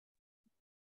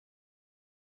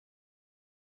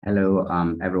Hello,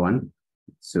 everyone.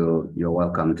 So you're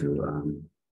welcome to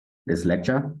this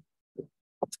lecture.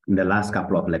 In the last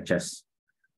couple of lectures,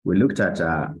 we looked at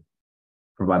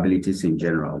probabilities in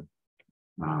general.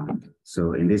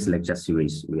 So in this lecture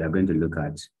series, we are going to look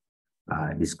at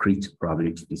discrete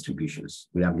probability distributions.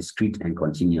 We have discrete and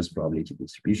continuous probability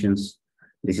distributions.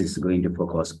 This is going to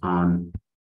focus on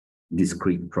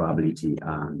discrete probability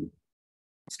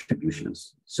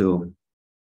distributions. So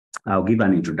I'll give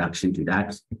an introduction to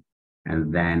that,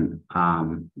 and then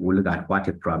we'll look at what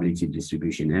a probability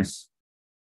distribution is.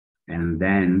 And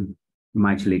then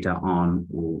much later on,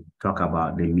 we'll talk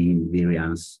about the mean,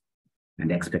 variance,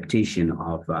 and expectation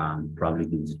of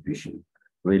probability distribution.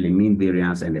 Really, mean,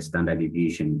 variance, and the standard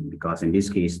deviation, because in this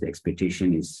case, the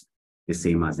expectation is the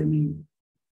same as the mean.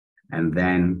 And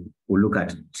then we'll look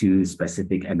at two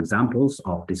specific examples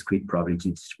of discrete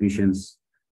probability distributions.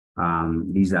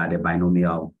 These are the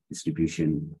binomial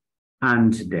distribution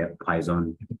and the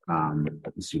Poisson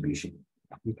distribution.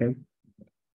 Okay.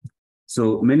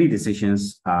 So many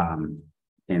decisions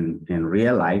in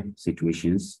real life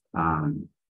situations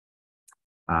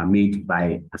are made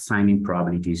by assigning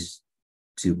probabilities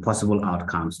to possible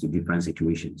outcomes to different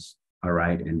situations. All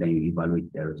right, and then you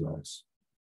evaluate the results.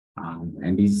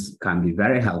 And these can be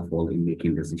very helpful in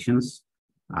making decisions,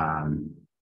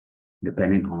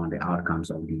 depending on the outcomes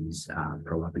of these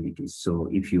probabilities. So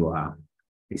if you are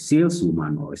a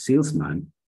saleswoman or a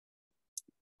salesman,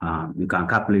 you can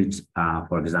calculate,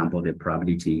 for example, the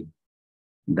probability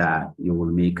that you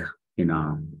will make,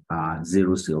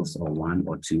 0 sales or 1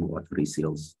 or 2 or 3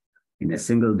 sales in a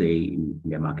single day in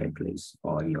the marketplace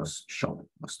or in your shop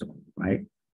or store, right?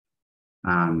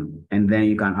 And then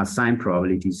you can assign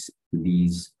probabilities to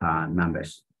these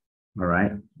numbers. All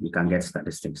right, you can get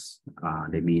statistics,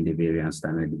 the mean, the variance,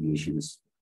 standard deviations,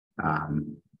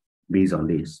 based on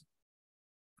this.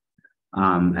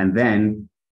 And then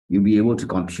you'll be able to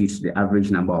compute the average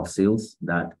number of sales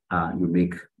that you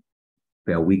make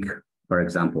per week, for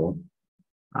example.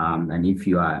 And if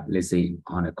you are, let's say,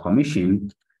 on a commission,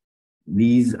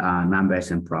 these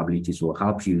numbers and probabilities will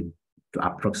help you to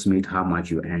approximate how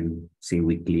much you earn, say,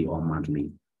 weekly or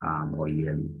monthly or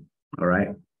yearly. All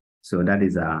right. So that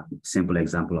is a simple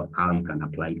example of how you can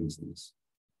apply these things.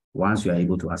 Once you are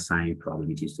able to assign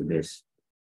probabilities to this,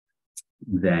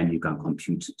 then you can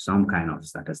compute some kind of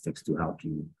statistics to help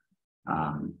you,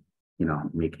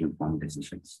 make informed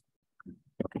decisions.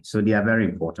 Okay, so they are very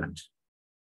important.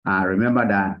 Remember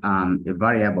that a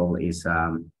variable is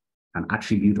an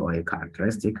attribute or a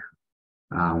characteristic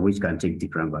which can take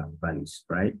different values,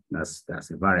 right?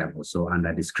 That's a variable. So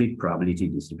under discrete probability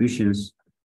distributions,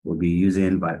 we'll be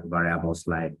using variables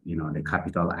like, the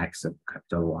capital X,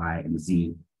 capital Y, and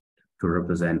Z to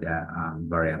represent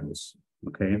variables,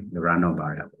 okay? The random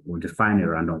variable. We'll define a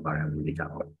random variable later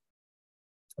on.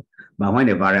 But when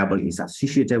a variable is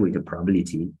associated with a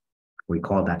probability, we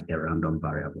call that a random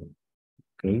variable,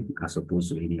 okay? As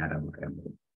opposed to any other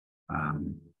variable,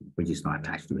 which is not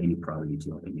attached to any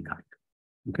probability of any kind,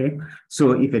 okay?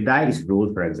 So if a die is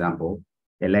rolled, for example,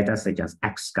 a letter such as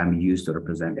X can be used to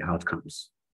represent the outcomes,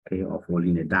 okay, of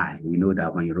rolling a die. We know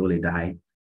that when you roll a die,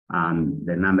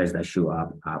 the numbers that show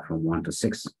up are from 1 to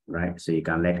 6, right? So you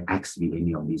can let X be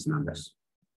any of these numbers,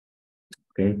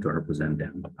 okay, to represent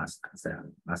them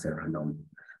as a random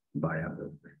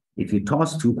variable. If you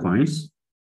toss 2 coins,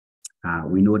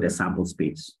 we know the sample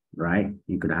space, right?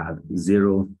 You could have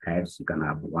 0 heads, you can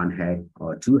have 1 head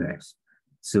or 2 heads.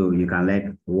 So you can let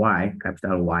Y,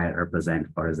 capital Y, represent,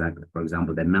 for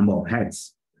example, the number of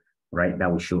heads, right,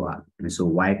 that will show up. And so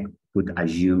Y would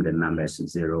assume the numbers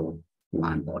 0,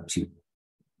 1, or 2.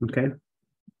 Okay.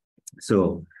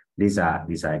 So these are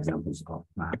examples of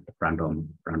random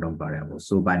variables.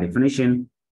 So by definition,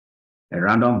 a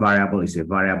random variable is a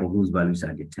variable whose values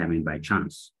are determined by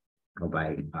chance or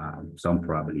by some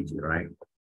probability, right?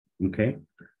 Okay.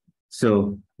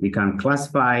 So we can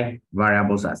classify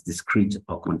variables as discrete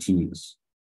or continuous.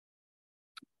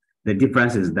 The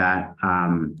difference is that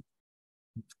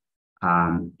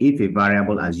if a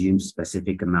variable assumes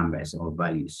specific numbers or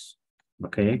values,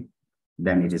 okay,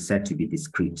 then it is said to be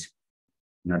discrete.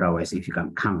 In other words, if you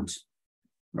can count,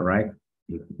 all right,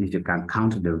 if you can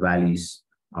count the values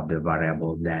of the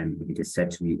variable, then it is said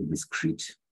to be a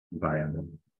discrete variable.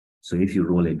 So if you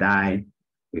roll a die,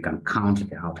 we can count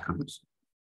the outcomes.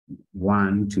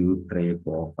 1, 2, 3,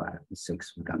 4, 5,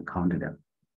 6, we can count them,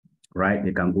 right?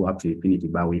 They can go up to infinity,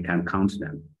 but we can count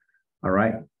them, all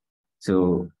right?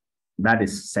 So that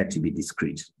is said to be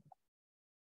discrete.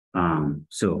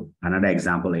 So another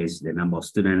example is the number of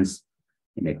students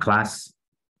in a class,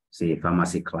 say a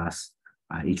pharmacy class.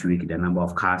 Each week, the number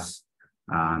of cars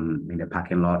in the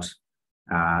parking lot,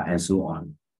 and so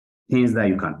on. Things that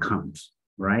you can count,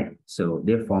 right? So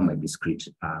they form a discrete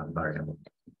variable.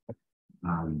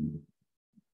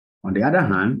 On the other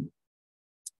hand,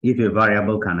 if a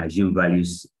variable can assume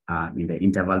values in the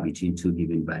interval between two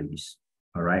given values,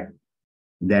 all right,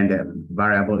 then the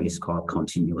variable is called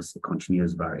continuous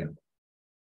variable.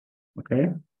 Okay,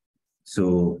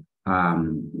 so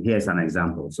here's an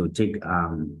example. So take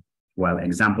well,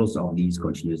 examples of these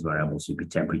continuous variables would be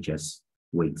temperatures,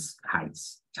 weights,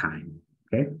 heights, time.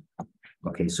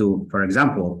 Okay, so for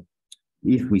example,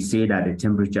 if we say that the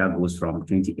temperature goes from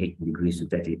 28 degrees to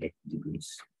 38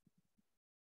 degrees,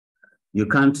 you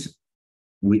can't,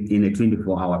 within a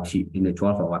 24-hour in a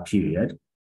 12-hour period.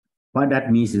 What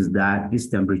that means is that this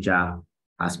temperature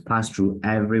has passed through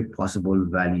every possible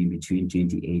value between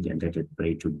 28 and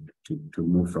 33 to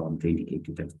move from 28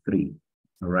 to 33.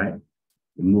 All right,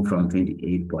 we move from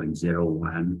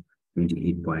 28.01,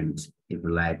 28 point, if you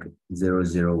like,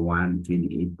 001,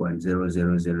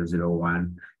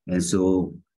 28.00001. And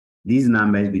so these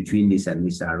numbers between this and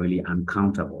this are really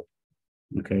uncountable.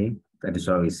 Okay, that is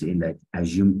why we say that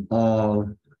assume all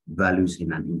values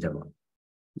in an interval.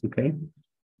 Okay,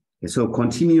 so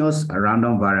continuous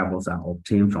random variables are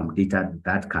obtained from data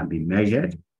that can be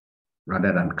measured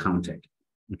rather than counted.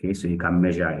 Okay, so you can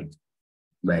measure it,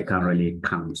 but you can't really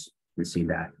count. You see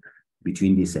that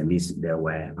between this and this, there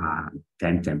were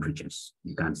 10 temperatures.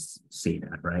 You can't say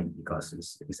that, right? Because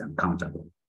it's uncountable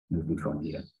moving from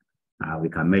here. We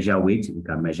can measure weight, we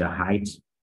can measure height,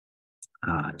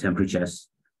 temperatures,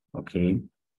 okay?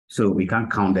 So we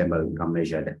can't count them, but we can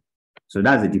measure them. So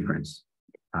that's the difference.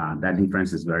 That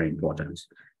difference is very important.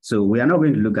 So we are not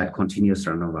going to look at continuous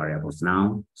random variables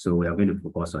now. So we are going to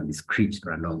focus on discrete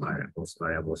random variables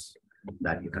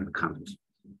that you can count.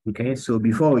 Okay, so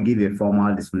before we give a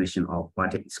formal definition of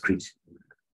what a discrete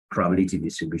probability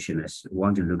distribution is, we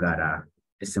want to look at a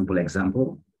simple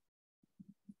example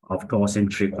of tossing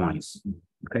 3 coins.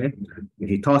 Okay, if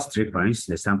you toss 3 coins,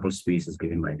 the sample space is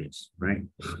given by this, right?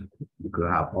 You could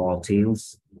have all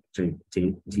tails,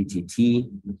 TTT,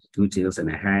 2 tails and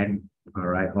a head, all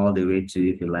right, all the way to,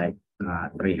 if you like,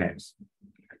 3 heads.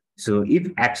 So if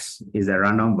X is a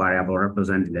random variable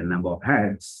representing the number of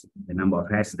heads,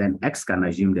 then X can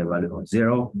assume the value of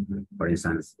 0. For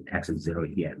instance, X is 0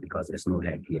 here because there's no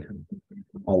head here.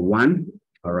 Or 1,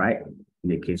 all right, in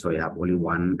the case where you have only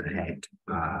 1 head,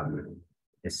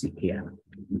 let's see here,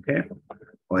 okay?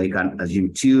 Or you can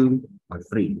assume 2 or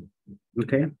 3,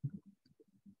 okay?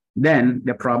 Then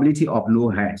the probability of no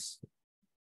heads,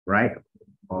 right?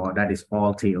 Or that is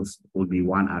all tails, will be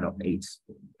 1 out of 8.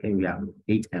 Okay, we have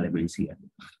 8 elements here.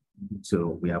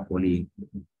 So we have only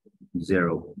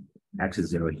 0, X is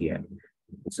 0 here.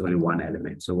 It's only 1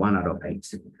 element, so 1 out of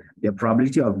 8. The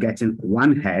probability of getting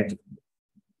 1 head,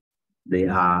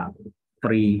 there are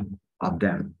 3 of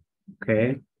them,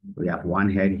 okay? We have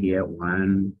 1 head here,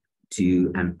 1,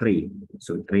 2, and 3.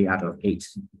 So 3 out of 8,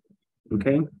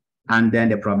 okay? And then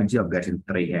the probability of getting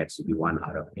 3 heads will be 1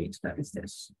 out of 8, that is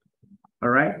this. All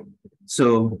right,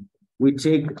 so we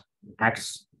take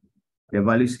X, the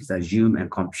values is assumed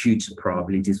and compute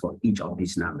probabilities for each of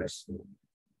these numbers.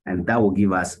 And that will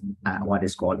give us what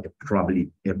is called a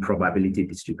probability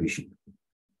distribution.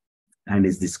 And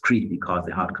it's discrete because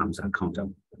the outcomes are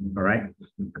countable, all right?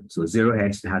 So 0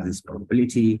 heads has this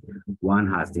probability, 1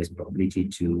 has this probability,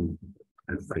 2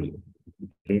 and 3.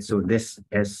 Okay, so this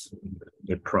is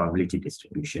a probability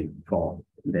distribution for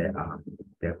the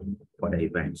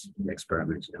events, the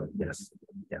experiments that we just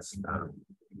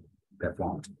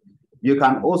performed. You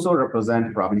can also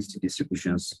represent probability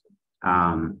distributions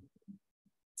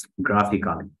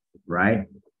graphically, right?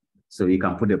 So you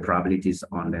can put the probabilities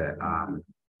on the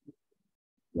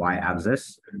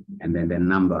y-axis, and then the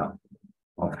number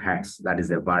of heads, that is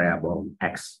the variable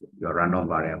X, your random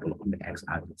variable on the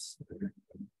x-axis.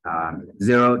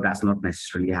 0 does not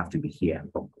necessarily have to be here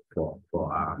for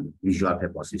visual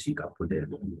purposes. You can put the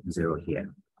 0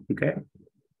 here, okay?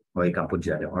 Or you can put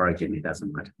it at the origin, it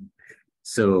doesn't matter.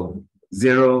 So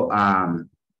 0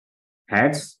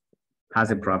 heads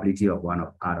has a probability of 1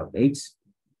 out of 8.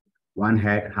 1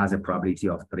 head has a probability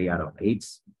of 3 out of 8.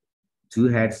 2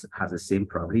 heads has the same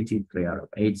probability, 3 out of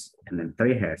 8, and then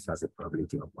 3 heads has a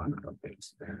probability of 1 out of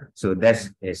 8. So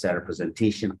this is a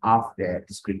representation of the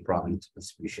discrete probability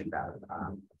distribution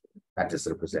that is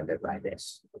represented by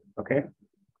this. Okay,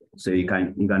 so you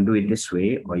can do it this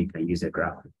way, or you can use a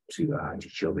graph to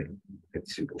show the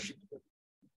distribution.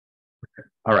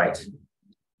 All right.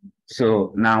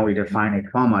 So now we define it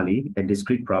formally. A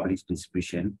discrete probability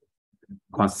distribution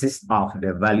consists of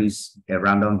the values a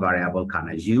random variable can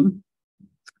assume,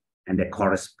 and the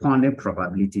corresponding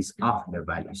probabilities of the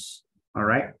values. All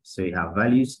right, so you have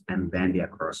values and then their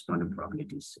corresponding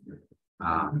probabilities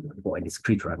for a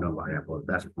discrete random variable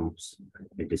that forms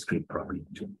a discrete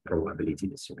probability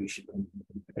distribution.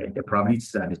 Okay. The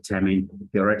probabilities are determined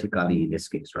theoretically in this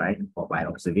case, right, or by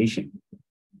observation.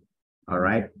 All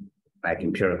right, like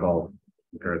empirical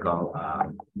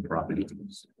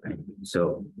probabilities. Right?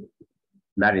 So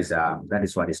that is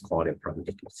what is called a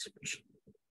probability distribution.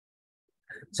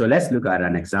 So let's look at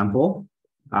an example.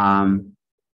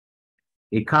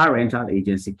 A car rental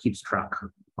agency keeps track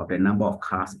of the number of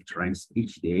cars it rents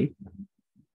each day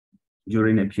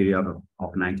during a period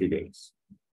of 90 days.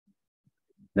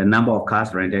 The number of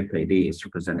cars rented per day is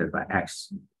represented by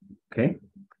X, okay?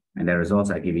 And the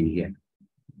results are given here.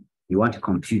 You want to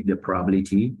compute the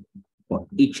probability for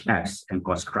each X and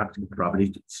construct a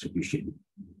probability distribution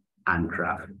and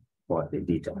graph for the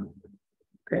data,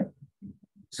 okay?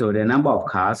 So the number of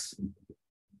cars,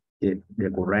 they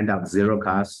could rent out 0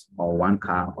 cars or 1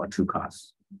 car or 2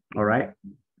 cars, all right?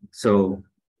 So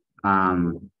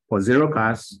for 0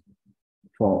 cars,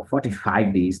 for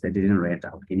 45 days, they didn't rent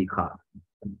out any car,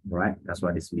 right? That's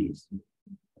what this means.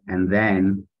 And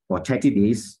then for 30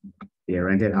 days, they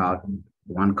rented out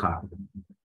 1 car.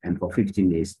 And for 15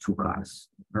 days, 2 cars,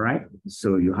 all right?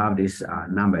 So you have this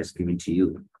numbers given to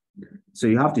you. So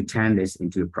you have to turn this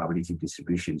into a probability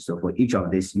distribution. So for each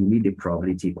of this, you need the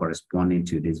probability corresponding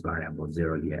to this variable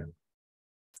 0 here.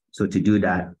 So to do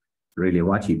that, really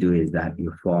what you do is that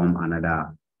you form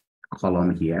another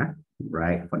column here,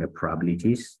 right, for the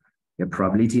probabilities. The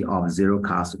probability of 0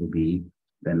 cars will be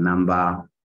the number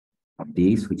of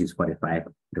days, which is 45,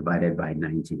 divided by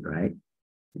 90, right?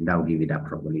 And that will give you that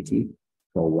probability.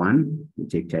 For 1, you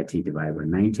take 30 divided by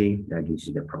 90, that gives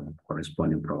you the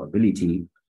corresponding probability.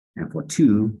 And for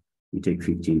 2, you take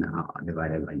 15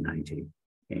 divided by 90,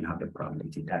 and you have the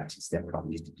probability. That is the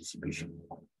probability distribution.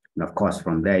 And of course,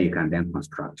 from there, you can then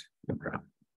construct the graph.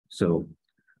 So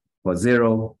for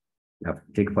 0, you have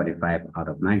to take 45 out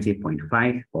of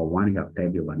 90.5. For 1, you have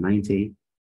 30 over 90.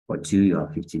 For 2, you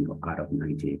have 15 out of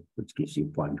 90, which gives you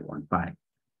 0.15.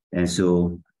 And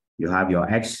so you have your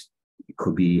X, it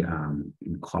could be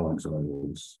in columns or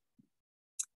rows.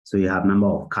 So you have number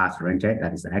of cars rented,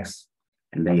 that is X.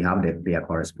 And then you have their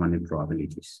corresponding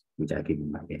probabilities, which are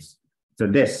given by this. So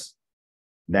this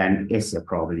then is a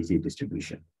probability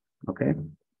distribution, okay,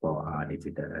 for the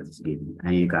data that is given.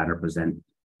 And you can represent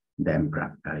them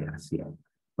graphically as here.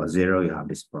 For 0, you have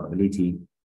this probability.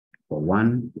 For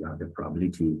 1, you have the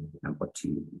probability. And for 2,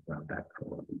 you have that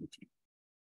probability.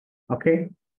 Okay.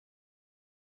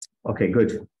 Okay,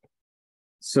 good.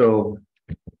 So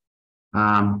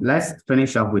let's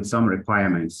finish up with some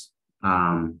requirements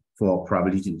for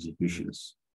probability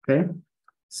distributions, okay?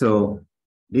 So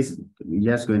this,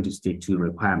 we're just going to state 2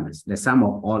 requirements. The sum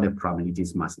of all the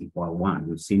probabilities must equal 1.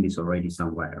 We've seen this already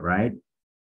somewhere, right?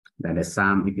 That the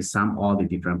sum, if you sum all the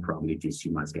different probabilities,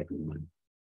 you must get 1,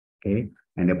 okay?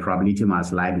 And the probability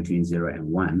must lie between 0 and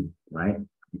 1, right?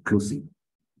 Inclusive,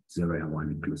 0 and 1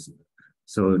 inclusive.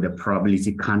 So the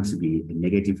probability can't be a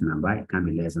negative number, it can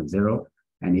be less than 0,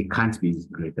 and it can't be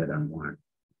greater than 1,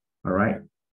 all right?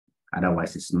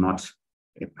 Otherwise, it's not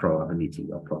a probability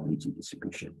or probability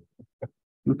distribution.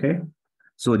 Okay,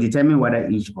 so determine whether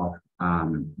each of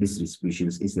these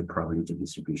distributions is a probability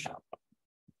distribution.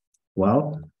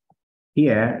 Well,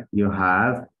 here you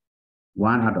have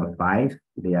 1 out of 5.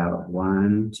 There are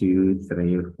 1, 2,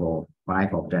 3, 4,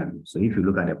 5 of them. So if you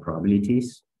look at the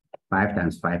probabilities, 5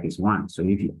 times 5 is 1. So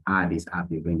if you add this up,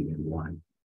 you're going to get 1.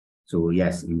 So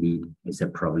yes, indeed, it's a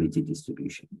probability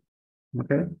distribution.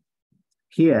 Okay.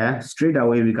 Here, straight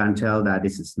away, we can tell that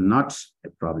this is not a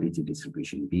probability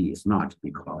distribution. B is not,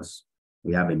 because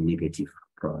we have a negative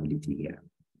probability here.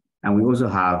 And we also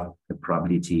have a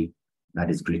probability that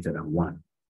is greater than 1.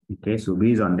 Okay, so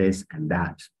based on this and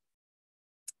that,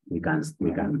 we can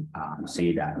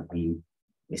say that B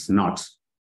is not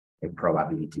a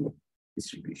probability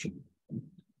distribution.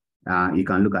 You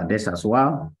can look at this as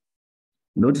well.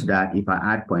 Note that if I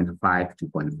add 0.5 to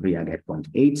 0.3, I get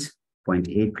 0.8.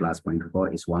 0.8 plus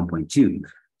 0.4 is 1.2.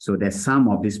 So the sum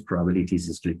of these probabilities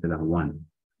is greater than 1.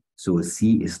 So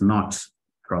C is not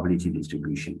probability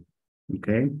distribution.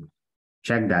 Okay.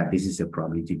 Check that this is a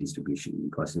probability distribution,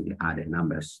 because if you add the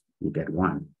numbers, you get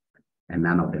 1. And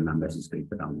none of the numbers is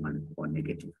greater than 1 or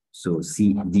negative. So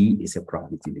D is a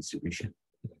probability distribution.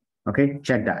 Okay,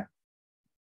 check that.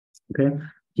 Okay.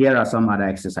 Here are some other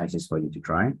exercises for you to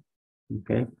try.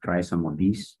 Okay, try some of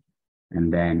these.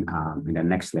 And then in the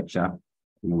next lecture,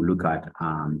 we'll look at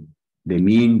the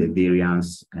mean, the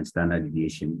variance, and standard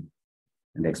deviation,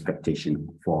 and the expectation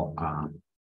for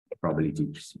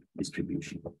probability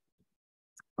distribution.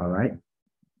 All right.